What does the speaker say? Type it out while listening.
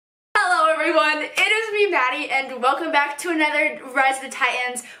everyone, it is me, Maddie, and welcome back to another Rise of the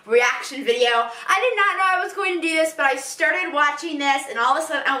Titans reaction video. I did not know I was going to do this, but I started watching this, and all of a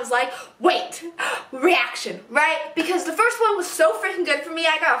sudden I was like, wait, reaction, right? Because the first one was so freaking good for me.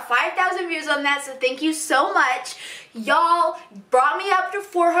 I got 5,000 views on that, so thank you so much. Y'all brought me up to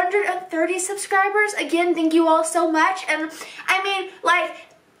 430 subscribers. Again, thank you all so much. And I mean, like,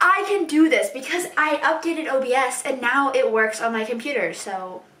 I can do this because I updated OBS and now it works on my computer.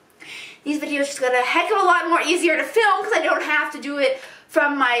 So these videos just got a heck of a lot more easier to film because I don't have to do it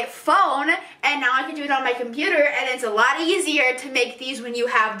from my phone, and now I can do it on my computer, and it's a lot easier to make these when you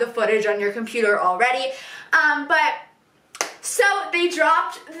have the footage on your computer already. So they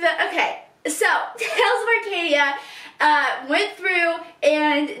dropped so Tales of Arcadia went through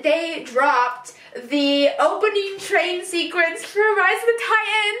and they dropped the opening train sequence for Rise of the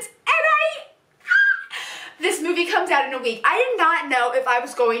Titans, and this movie comes out in a week. I did not know if I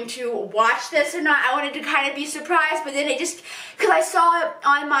was going to watch this or not. I wanted to kind of be surprised, but then it just, because I saw it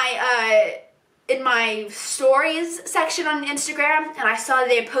on my, in my stories section on Instagram, and I saw that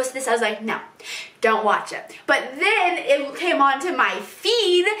they had posted this, I was like, no, don't watch it. But then it came onto my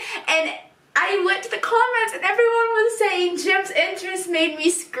feed, and I went to the comments, and everyone was saying Jim's interest made me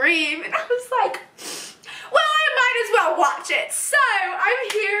scream, and I was like, well, I might as well watch it. So I'm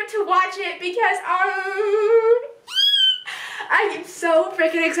here to watch it because I am so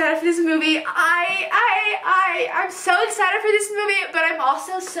freaking excited for this movie. I'm so excited for this movie, but I'm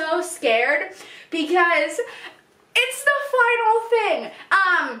also so scared because it's the final thing.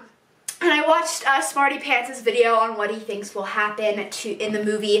 And I watched Smarty Pants' video on what he thinks will happen in the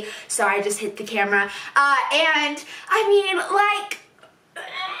movie, so I just hit the camera. And I mean, like,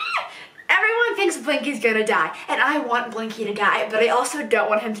 everyone thinks Blinky's gonna die, and I want Blinky to die, but I also don't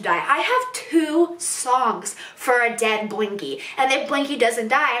want him to die. I have 2 songs for a dead Blinky, and if Blinky doesn't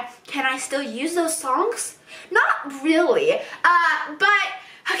die, can I still use those songs? Not really, but,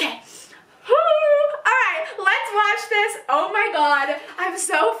 okay. Alright, let's watch this. Oh my god, I'm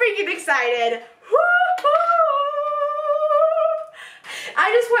so freaking excited. I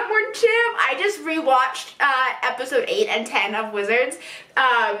just want more Jim. I just rewatched episode 8 and 10 of Wizards,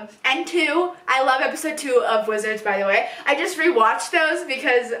 and 2. I love episode 2 of Wizards, by the way. I just rewatched those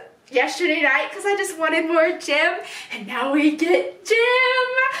because yesterday night, because I just wanted more Jim, and now we get Jim.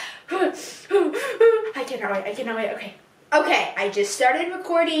 I cannot wait, okay, I just started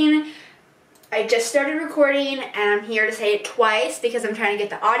recording, and I'm here to say it twice because I'm trying to get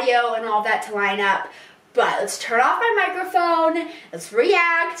the audio and all that to line up. But let's turn off my microphone, let's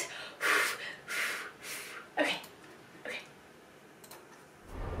react. Okay.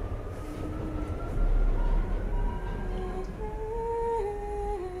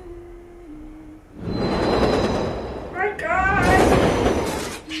 Oh my god.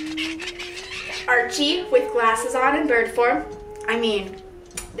 Archie with glasses on in bird form. I mean,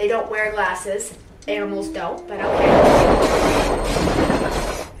 they don't wear glasses. Animals don't, but okay.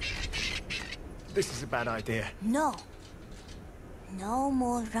 This is a bad idea. No. No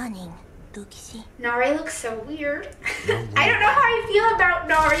more running, Dukishi. Nari looks so weird. I don't know how I feel about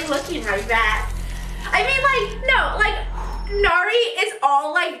Nari looking like that. I mean, like, no, like, Nari is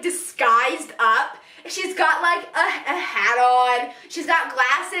all, like, disguised up. She's got, like, a hat on. She's got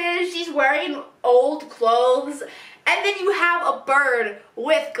glasses. She's wearing old clothes. And then you have a bird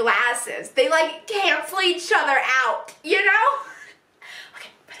with glasses. They, like, cancel each other out, you know?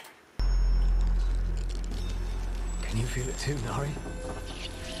 Can you feel it too, Nari?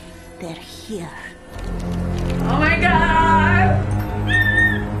 They're here. Oh my god!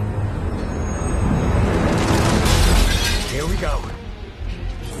 Here we go.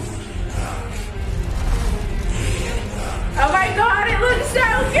 Oh my god, it looks so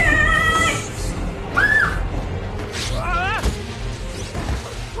good!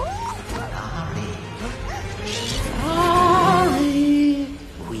 Sorry.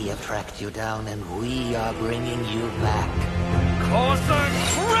 We have tracked you down and we are bringing you back. Oh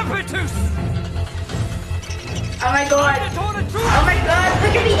my god! Oh my god,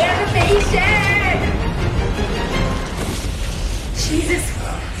 look at the animation! Jesus,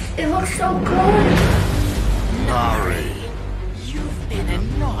 it looks so good! Nari, you've been a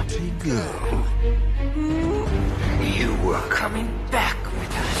naughty girl. You were coming back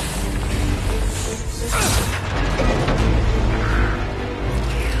with us.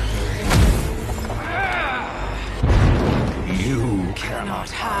 You cannot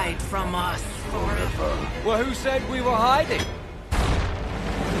hide from us forever. Well, who said we were hiding?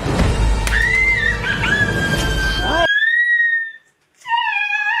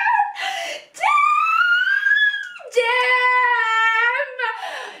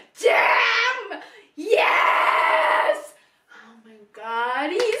 Jim!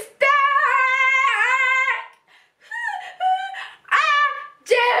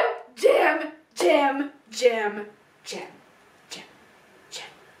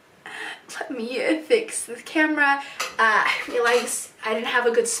 me fix the camera. I realized I didn't have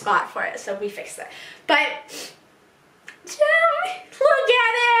a good spot for it, so we fixed it. But Jim, look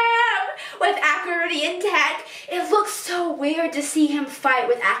at him with Acaridian tech. It looks so weird to see him fight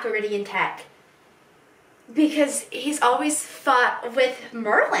with Acaridian tech because he's always fought with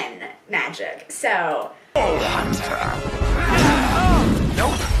Merlin magic. So. Trollhunter.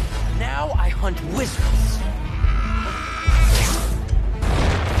 Nope. Now I hunt wizards.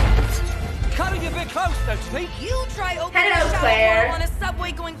 Coming a bit close, don't you think? You try opening Hello, a shower Claire. on a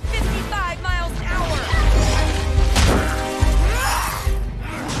subway going 55 miles an hour.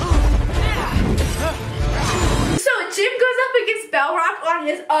 So Jim goes up against Bellrock on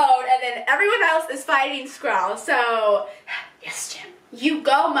his own, and then everyone else is fighting Skrull. So, yes, Jim, you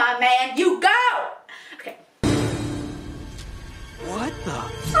go, my man, you go. Okay. What the?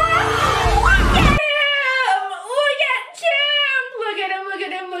 Oh, look at him! Look at Jim! Look at him! Look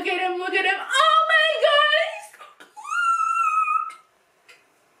at him! Look at him! Look at him! Oh my God! He's so cute.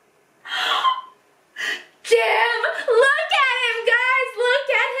 Jim, look at him, guys! Look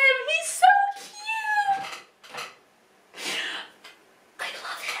at him! He's so cute. I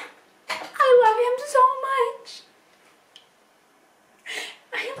love him. I love him so much.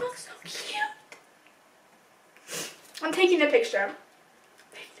 He looks so cute. I'm taking a picture.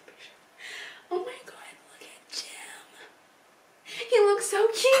 Oh my God, look at Jim. He looks so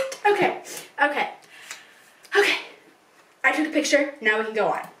cute. Okay, okay, okay. I took a picture, now we can go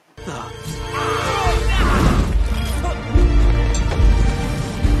on.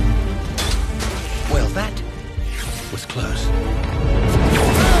 Well, that was close.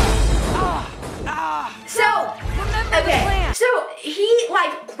 So, okay, so he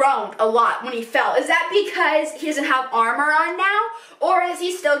like groaned a lot when he fell. Is that because he doesn't have armor on now? Or is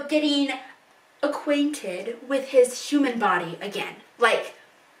he still getting acquainted with his human body again? Like,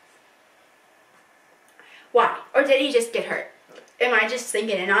 why? Or did he just get hurt? Am I just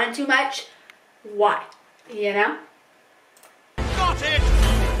thinking in on it too much? Why? You know? Got it!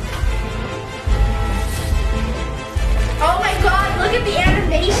 Oh my God, look at the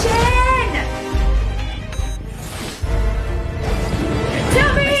animation!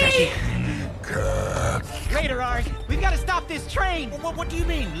 Toby! Later, Ark. We've got to stop this train. What do you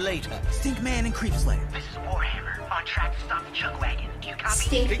mean, later? Stinkman and Creep Slayer. This is Warhammer, on track to stop the chug wagon. Do you copy?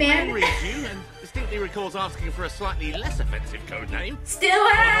 Stink man? reads you and distinctly recalls asking for a slightly less offensive code name. Still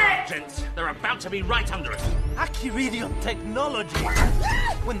at! Gents, they're about to be right under us. Acaridian technology.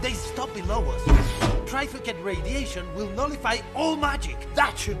 When they stop below us, triflicate radiation will nullify all magic.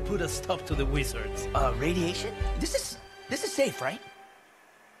 That should put a stop to the wizards. Radiation? This is safe, right?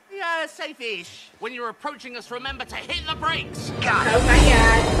 Yeah, safe-ish. When you're approaching us, remember to hit the brakes. Oh my God.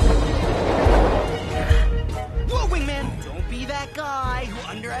 Whoa, Wingman! Don't be that guy who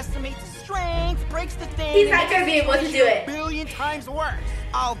underestimates his strength, breaks the thing. He's not gonna be able to do it. A billion times worse.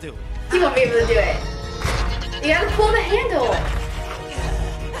 I'll do it. He won't be able to do it. You gotta pull the handle.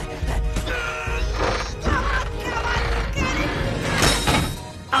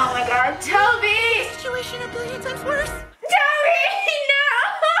 Oh my God, Toby! Situation a billion times worse. Toby, no!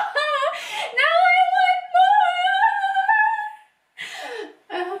 No, I want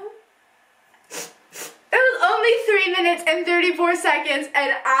more! It was only 3 minutes and 34 seconds,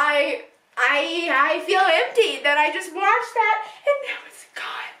 and I feel empty that I just watched that, and now it's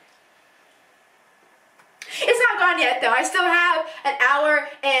gone. It's not gone yet, though. I still have an hour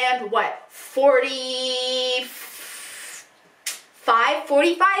and, what,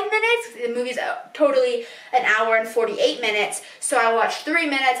 45 minutes. The movie's totally an hour and 48 minutes. So I watched 3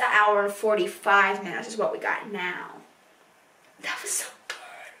 minutes, an hour and 45 minutes is what we got now. That was so good.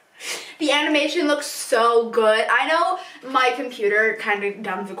 The animation looks so good. I know my computer kind of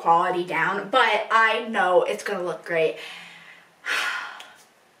dumbed the quality down, but I know it's gonna look great.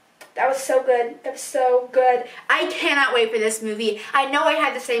 That was so good. That was so good. I cannot wait for this movie. I know I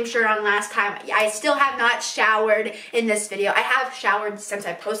had the same shirt on last time. I still have not showered in this video. I have showered since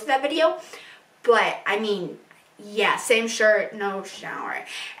I posted that video. But, I mean, yeah, same shirt, no shower.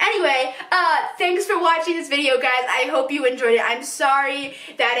 Anyway, thanks for watching this video, guys. I hope you enjoyed it. I'm sorry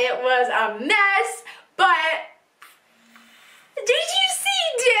that it was a mess, but did you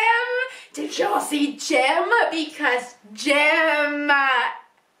see Jim? Did y'all see Jim? Because Jim...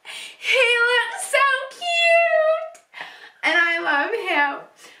 he looks so cute, and I love him.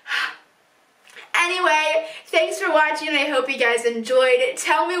 Anyway, thanks for watching, and I hope you guys enjoyed it.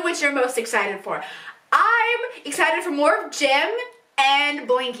 Tell me what you're most excited for. I'm excited for more of Jim and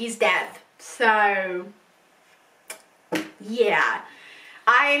Blinky's death. So, yeah.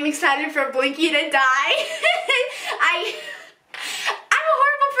 I'm excited for Blinky to die. I'm a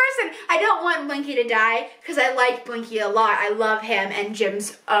horrible person. I don't want Blinky to die because I like Blinky a lot. I love him and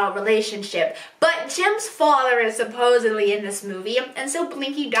Jim's relationship. But Jim's father is supposedly in this movie, and so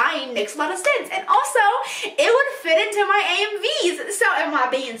Blinky dying makes a lot of sense. And also, it would fit into my AMVs. So am I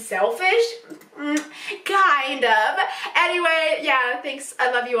being selfish? Kind of. Anyway, yeah, thanks.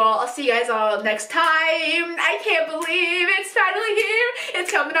 I love you all. I'll see you guys all next time. I can't believe it's finally here.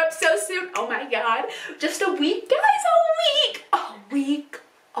 It's coming up so soon. Oh my god. Just a week, guys. A week. A week.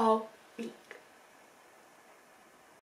 A